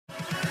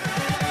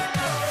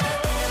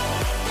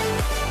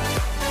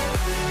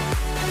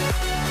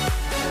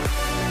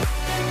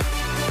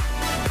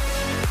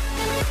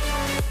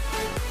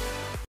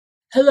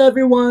Hello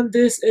everyone,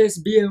 this is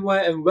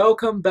BNY and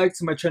welcome back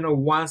to my channel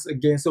once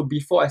again. So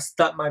before I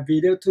start my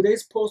video,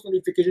 today's post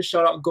notification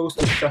shout out goes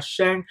to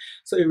Shashang.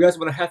 So if you guys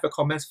want to have your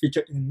comments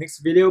featured in the next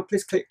video,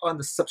 please click on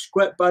the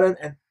subscribe button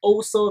and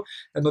also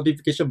the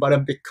notification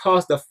button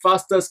because the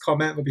fastest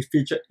comment will be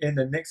featured in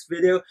the next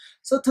video.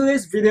 So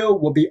today's video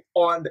will be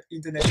on the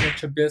International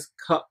Champions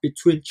Cup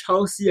between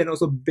Chelsea and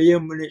also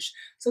Bayern Munich.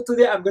 So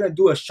today I'm going to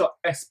do a short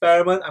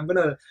experiment. I'm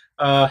going to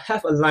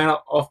have a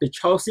lineup of the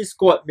Chelsea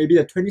squad, maybe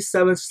the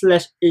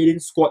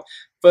 27/18 squad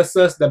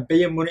versus the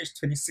Bayern Munich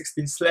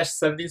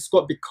 2016/17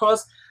 squad,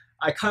 because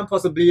I can't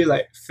possibly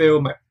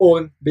fail my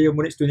own Bayern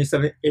Munich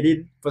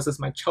 27/18 versus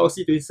my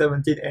Chelsea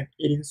 2017 and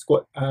 18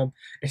 squad.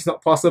 It's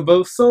not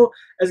possible. So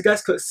as you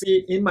guys could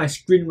see in my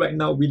screen right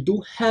now, we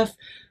do have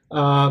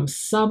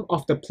some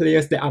of the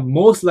players that are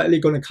most likely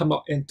going to come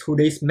out in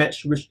today's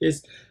match, which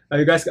is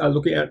you guys are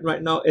looking at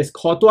right now is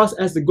Courtois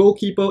as the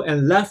goalkeeper,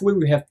 and left wing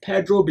we have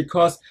Pedro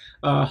because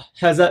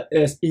Hazard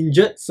is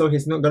injured, so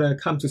he's not going to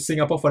come to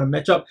Singapore for the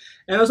matchup,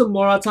 and also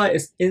Morata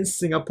is in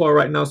Singapore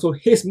right now, so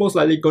he's most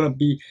likely going to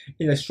be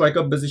in a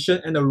striker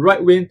position, and the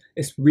right wing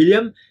is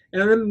William.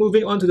 And then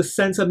moving on to the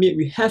centre mid,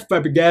 we have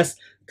Fabregas,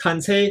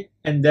 Kante,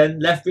 and then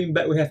left wing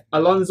back we have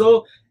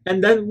Alonso.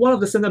 And then one of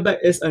the centre back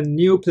is a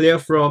new player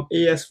from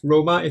AS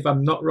Roma, if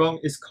I'm not wrong.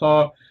 It's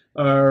called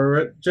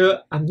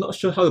Roger. I'm not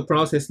sure how to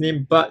pronounce his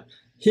name, but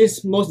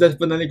he's most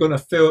definitely going to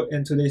fail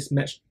in today's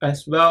match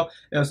as well.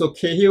 And also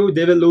Cahill,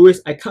 David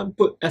Luiz. I can't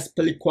put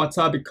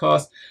Azpilicueta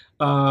because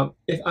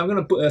if I'm going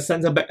to put a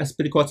centre back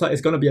Azpilicueta,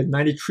 it's going to be a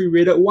 93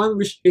 rated one,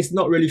 which is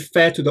not really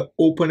fair to the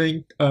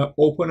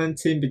opponent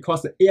team,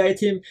 because the AI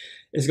team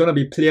is going to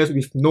be players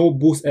with no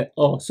boost at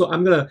all. So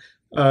I'm going to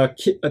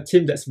keep a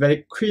team that's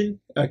very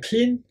very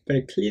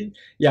clean,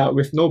 yeah,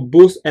 with no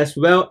boost as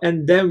well.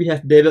 And then we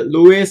have David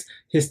Luiz,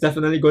 he's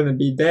definitely going to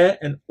be there,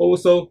 and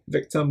also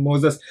Victor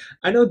Moses.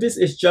 I know this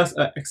is just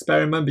an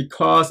experiment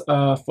because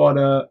for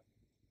the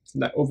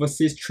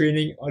overseas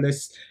training or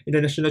this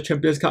International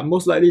Champions Cup,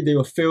 most likely they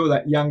will feel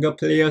younger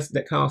players,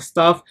 that kind of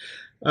stuff.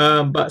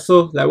 But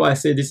so like what I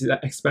say, this is an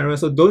experiment,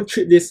 so don't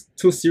treat this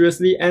too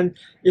seriously. And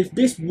if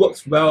this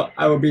works well,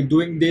 I will be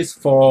doing this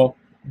for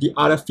the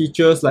other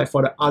features, like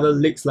for the other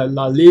leagues like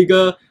La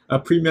Liga,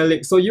 Premier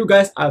League. So you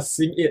guys are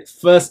seeing it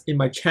first in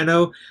my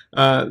channel.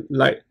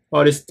 Like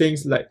all these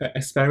things, like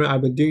experiment,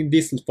 I've been doing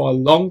this for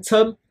long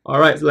term.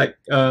 Alright,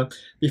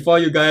 before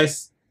you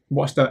guys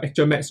watch the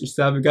actual match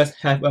itself, you guys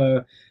have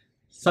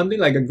something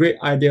like a great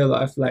idea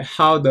of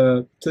how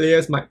the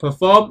players might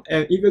perform.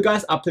 And if you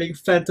guys are playing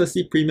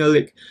Fantasy Premier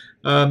League,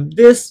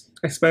 this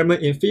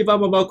experiment in FIFA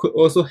Mobile could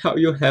also help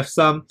you have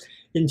some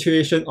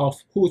intuition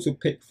of who to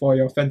pick for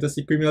your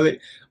Fantasy Premier League.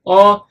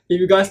 Or if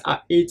you guys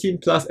are 18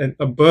 plus and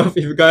above,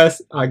 if you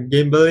guys are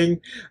gambling,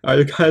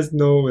 you guys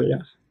know,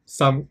 yeah,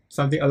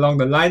 something along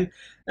the line.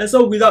 And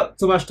so without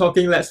too much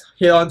talking, let's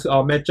head on to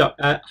our matchup.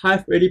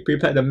 I've already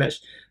prepared the match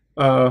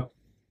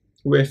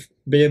with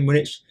Bayern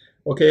Munich.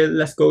 Okay,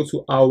 let's go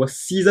to our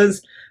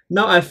seasons.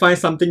 Now I find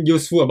something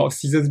useful about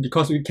seasons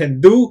because we can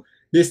do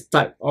this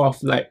type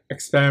of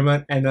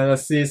experiment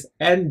analysis,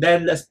 and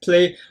then let's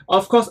play.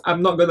 Of course,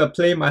 I'm not gonna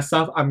play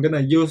myself. I'm gonna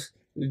use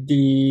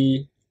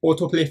the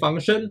autoplay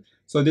function,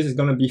 so this is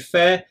gonna be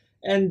fair.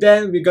 And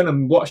then we're gonna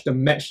watch the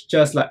match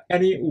just like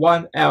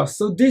anyone else.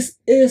 So this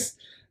is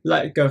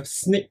like a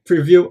sneak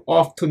preview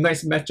of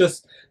tonight's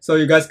matches, so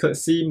you guys could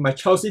see my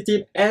Chelsea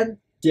team and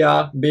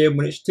their Bayern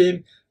Munich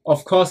team.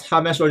 Of course,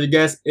 James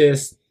Rodriguez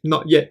is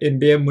not yet in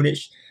Bayern Munich,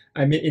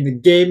 I mean in the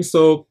game,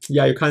 so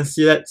yeah, you can't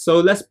see that. So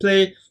let's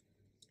play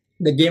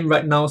the game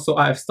right now. So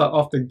I have started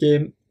off the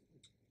game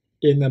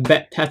in a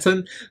bad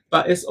pattern,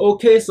 but it's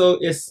okay. So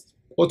it's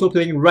auto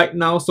playing right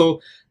now,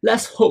 so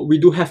let's hope we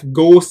do have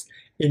goals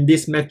in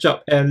this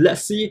matchup, and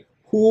let's see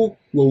who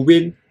will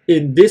win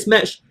in this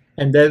match,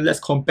 and then let's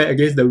compare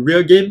against the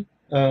real game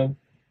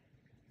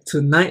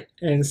tonight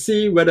and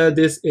see whether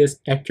this is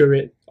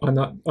accurate or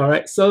not.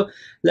 Alright, so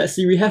let's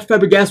see. We have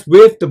Fabregas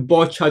with the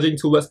ball charging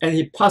towards, and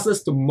he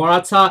passes to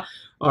Morata.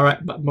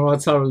 Alright, but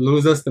Morata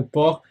loses the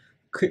ball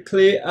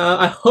quickly.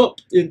 I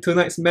hope in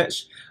tonight's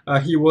match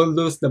he won't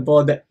lose the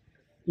ball that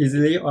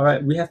easily.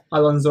 Alright, we have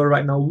Alonso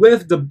right now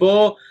with the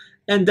ball,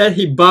 and then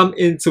he bumped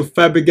into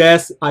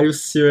Fabregas. Are you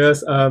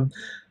serious?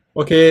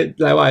 Okay,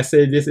 like what I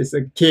say, this is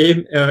a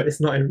game,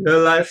 it's not in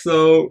real life,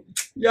 so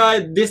yeah,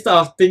 this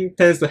type of thing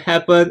tends to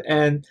happen.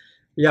 And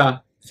yeah,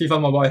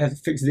 FIFA Mobile has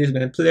to fix this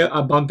when players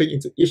are bumping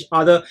into each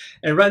other.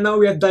 And right now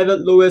we have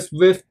David Luiz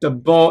with the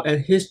ball,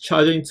 and he's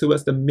charging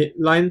towards the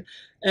midline,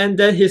 and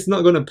then he's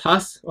not going to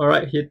pass.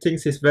 Alright, he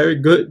thinks he's very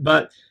good,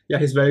 but yeah,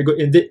 he's very good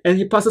indeed. And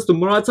he passes to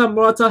Morata.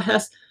 Morata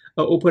has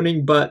an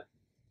opening, but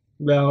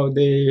well,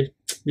 the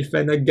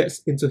defender gets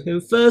into him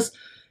first.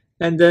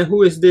 And then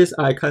who is this?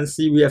 I can't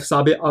see. We have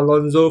Xabi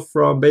Alonso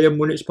from Bayern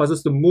Munich,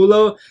 passes to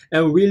Müller,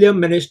 and William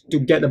managed to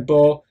get the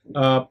ball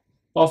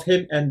off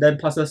him and then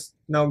passes.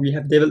 Now we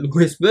have David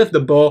Luiz with the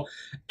ball,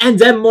 and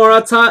then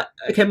Morata.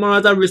 Okay,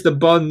 Morata with the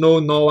ball. No,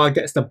 Noah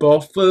gets the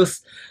ball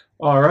first.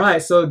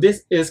 Alright, so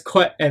this is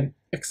quite an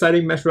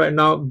exciting match right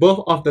now.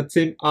 Both of the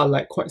team are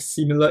like quite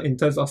similar in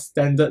terms of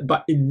standard,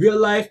 but in real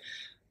life,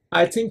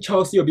 I think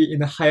Chelsea will be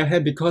in a higher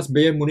hand because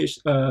Bayern Munich,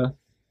 if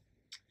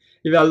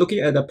you are looking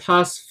at the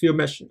past few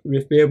matches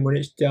with Bayern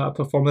Munich, their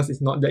performance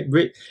is not that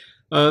great.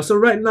 So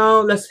right now,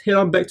 let's head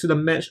on back to the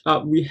match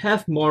up. We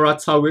have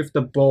Morata with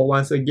the ball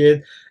once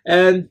again,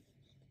 and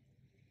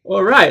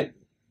all right,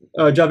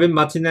 Javi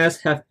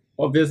Martinez have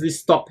obviously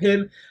stopped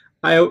him.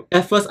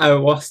 At first I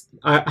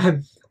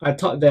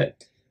thought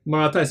that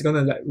Morata is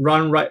gonna like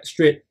run right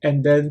straight,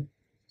 and then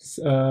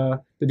the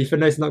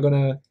defender is not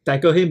gonna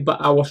tackle him, but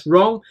I was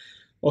wrong.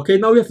 Okay,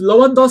 now we have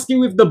Lewandowski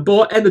with the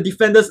ball, and the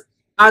defenders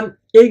ain't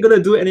gonna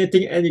do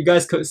anything. And you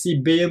guys could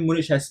see Bayern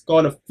Munich has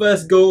scored the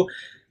first goal,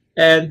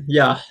 and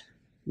yeah,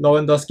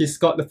 Lewandowski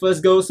scored the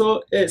first goal,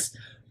 so it's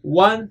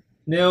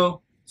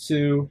 1-0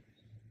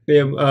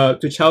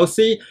 to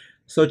Chelsea.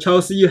 So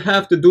Chelsea, you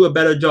have to do a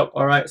better job.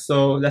 All right,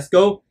 so let's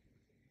go.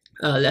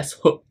 Let's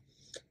hope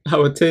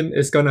our team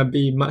is gonna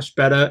be much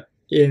better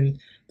in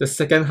the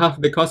second half,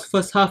 because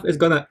first half is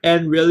gonna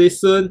end really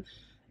soon.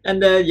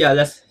 And then yeah,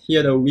 let's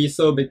hear the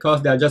whistle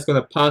because they're just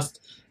gonna pass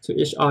to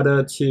each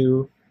other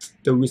to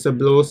the whistle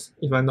blows,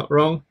 if I'm not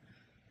wrong.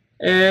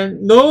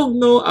 And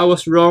no, I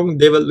was wrong,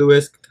 David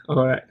Lewis.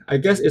 Alright, I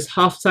guess it's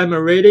halftime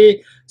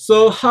already.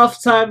 So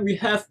halftime we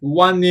have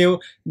 1-0,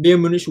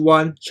 Bayern Munich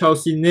 1,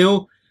 Chelsea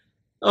 0.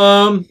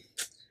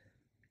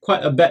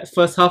 Quite a bad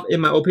first half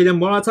in my opinion.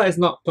 Morata is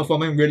not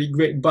performing really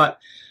great, but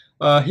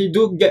he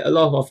do get a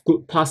lot of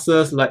good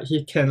passes, like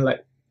he can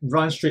like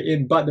run straight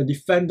in, but the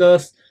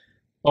defenders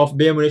of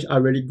Bayern Munich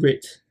are really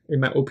great in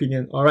my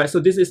opinion. Alright, so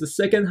this is the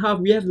second half.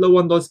 We have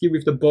Lewandowski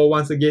with the ball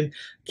once again.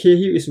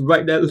 Cahill is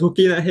right there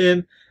looking at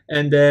him,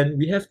 and then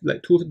we have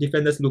like two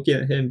defenders looking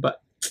at him,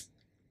 but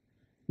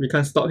we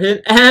can't stop him.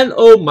 And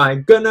oh my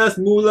goodness,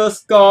 Müller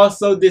scores.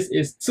 So this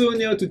is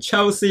 2-0 to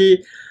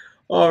Chelsea.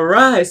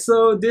 Alright,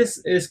 so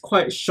this is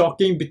quite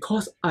shocking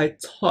because I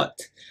thought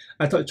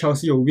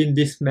Chelsea will win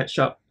this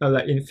matchup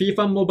like in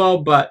FIFA Mobile,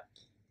 but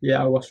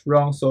yeah, I was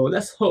wrong. So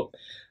let's hope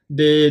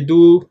they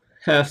do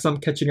have some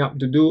catching up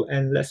to do,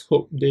 and let's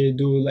hope they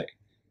do like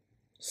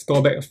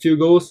score back a few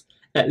goals,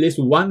 at least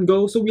one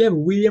goal. So we have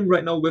William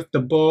right now with the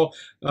ball,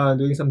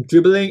 doing some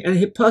dribbling, and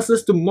he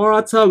passes to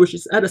Morata, which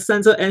is at the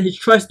center, and he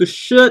tries to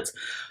shoot.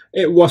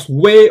 It was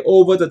way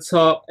over the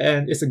top,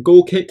 and it's a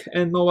goal kick,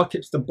 and Noah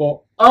keeps the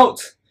ball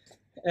out.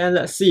 And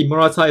let's see,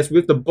 Morata is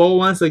with the ball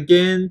once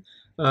again.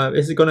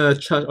 Is he gonna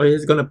charge or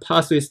is he gonna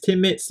pass to his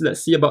teammates?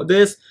 Let's see about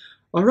this.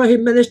 Alright, he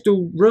managed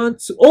to run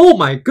to... Oh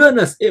my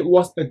goodness! It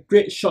was a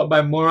great shot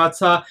by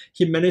Morata.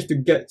 He managed to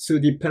get to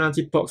the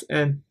penalty box,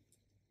 and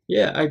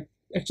yeah,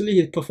 actually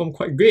he performed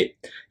quite great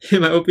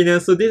in my opinion.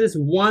 So this is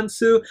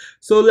 1-2.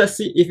 So let's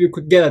see if you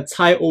could get a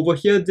tie over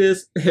here.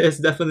 This is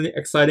definitely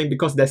exciting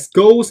because there's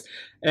goals,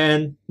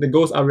 and the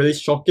goals are really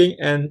shocking.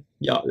 And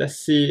yeah, let's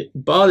see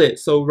about it.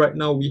 So right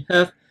now we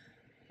have,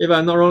 if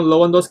I'm not wrong,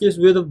 Lewandowski is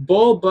with the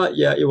ball, but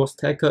yeah, it was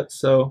tackled.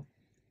 So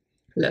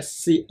let's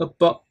see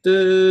about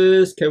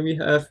this. Can we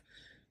have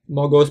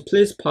more goals,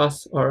 please?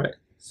 Pass. Alright,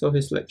 so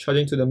he's like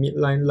charging to the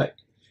midline like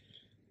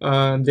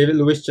David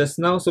Luiz just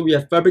now. So we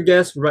have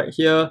Fabregas right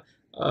here,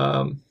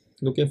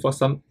 looking for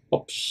some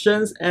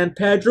options, and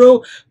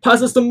Pedro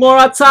passes to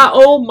Morata.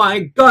 Oh my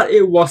god,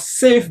 it was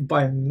saved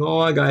by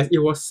Noah, guys. It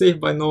was saved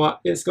by Noah.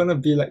 It's gonna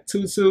be like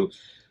 2-2.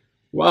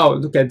 Wow,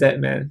 look at that,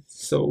 man.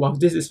 So wow,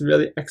 this is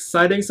really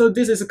exciting. So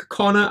this is a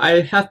corner.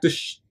 I have to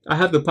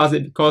pass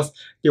it because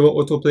they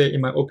will autoplay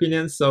in my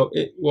opinion. So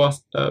it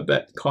was a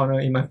bad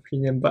corner in my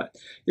opinion, but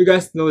you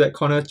guys know that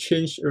corner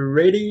changed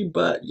already.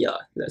 But yeah,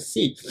 let's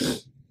see.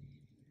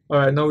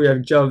 Alright, now we have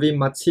Javi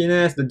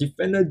Martinez, the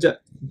defender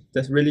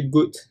that's really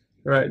good.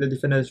 Right, the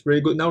defender is really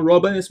good. Now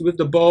Robin is with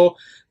the ball,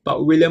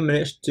 but William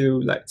managed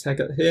to like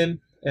tackle him.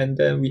 And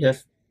then we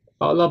have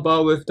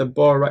Alaba with the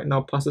ball right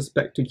now, passes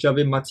back to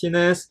Javi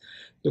Martinez,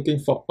 looking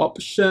for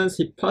options.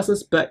 He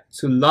passes back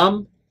to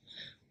Lam.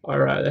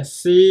 Alright, let's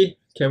see.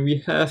 Can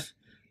we have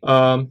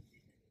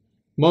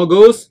more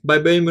goals by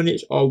Bayern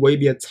Munich, or will it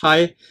be a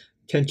tie?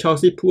 Can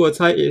Chelsea pull a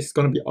tie? It's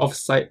gonna be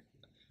offside.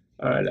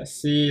 Alright, let's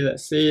see,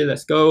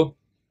 let's go.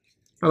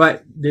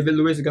 Alright, David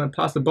Luiz is gonna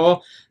pass the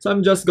ball. So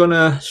I'm just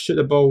gonna shoot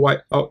the ball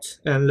wide out,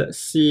 and let's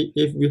see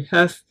if we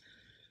have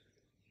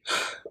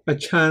a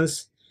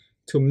chance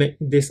to make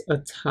this a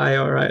tie.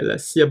 Alright,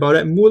 let's see about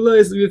it. Müller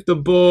is with the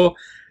ball.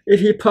 If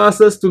he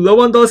passes to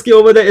Lewandowski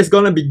over there, it's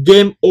gonna be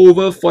game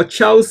over for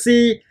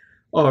Chelsea.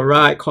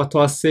 Alright,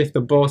 Courtois saved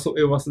the ball, so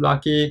it was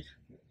lucky.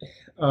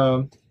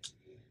 Yeah,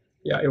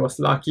 it was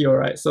lucky.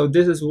 Alright, so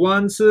this is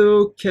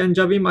 1-2. Can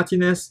Javi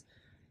Martinez...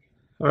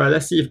 Alright,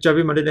 let's see if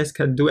Javi Martinez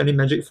can do any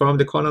magic from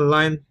the corner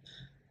line.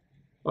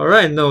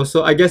 Alright, no.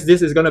 So I guess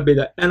this is gonna be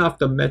the end of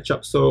the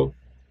matchup. So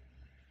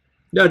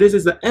yeah, this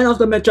is the end of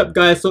the matchup,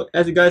 guys. So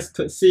as you guys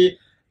could see,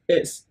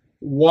 it's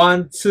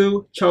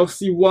 1-2,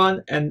 Chelsea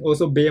 1, and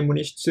also Bayern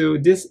Munich 2.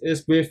 This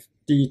is with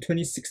the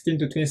 2016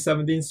 to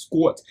 2017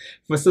 squad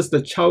versus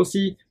the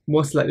Chelsea,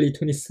 most likely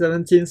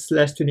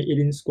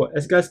 2017/2018 squad.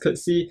 As you guys could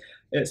see,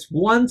 it's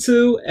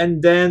 1-2,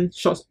 and then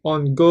shots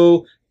on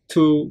goal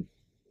to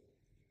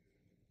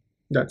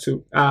that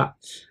too. I'm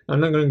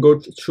not gonna go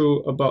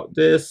through about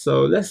this.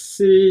 So let's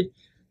see.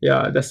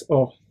 Yeah, that's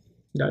all.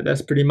 Yeah,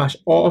 that's pretty much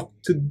all of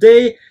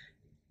today.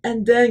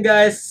 And then,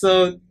 guys,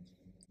 so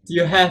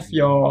you have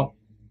your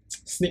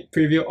sneak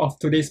preview of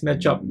today's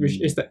matchup,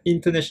 which is the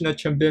International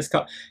Champions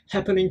Cup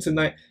happening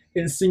tonight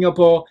in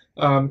Singapore.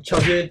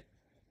 Chelsea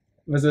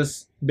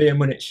versus Bayern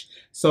Munich.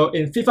 So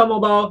in FIFA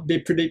Mobile, they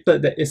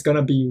predicted that it's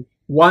gonna be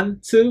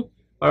 1-2.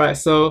 All right,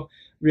 so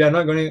we are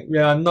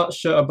not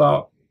sure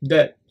about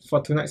that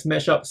for tonight's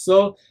matchup.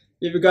 So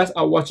if you guys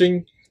are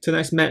watching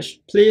tonight's match,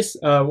 please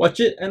watch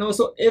it. And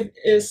also, if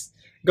it's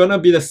gonna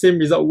be the same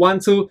result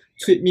 1-2,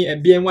 tweet me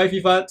at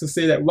BNYFIFA to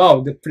say that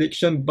wow, the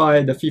prediction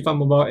by the FIFA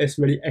Mobile is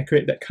really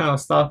accurate, that kind of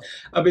stuff.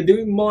 I'll be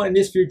doing more in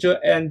this future,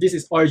 and this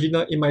is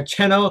original in my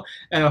channel,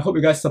 and I hope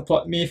you guys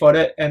support me for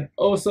that. And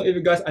also, if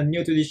you guys are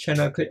new to this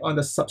channel, click on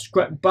the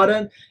subscribe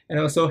button and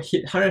also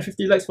hit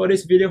 150 likes for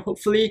this video,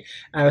 hopefully.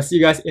 And I'll see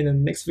you guys in the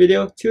next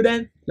video. Till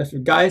then, love you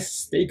guys,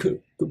 stay cool,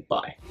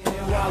 goodbye.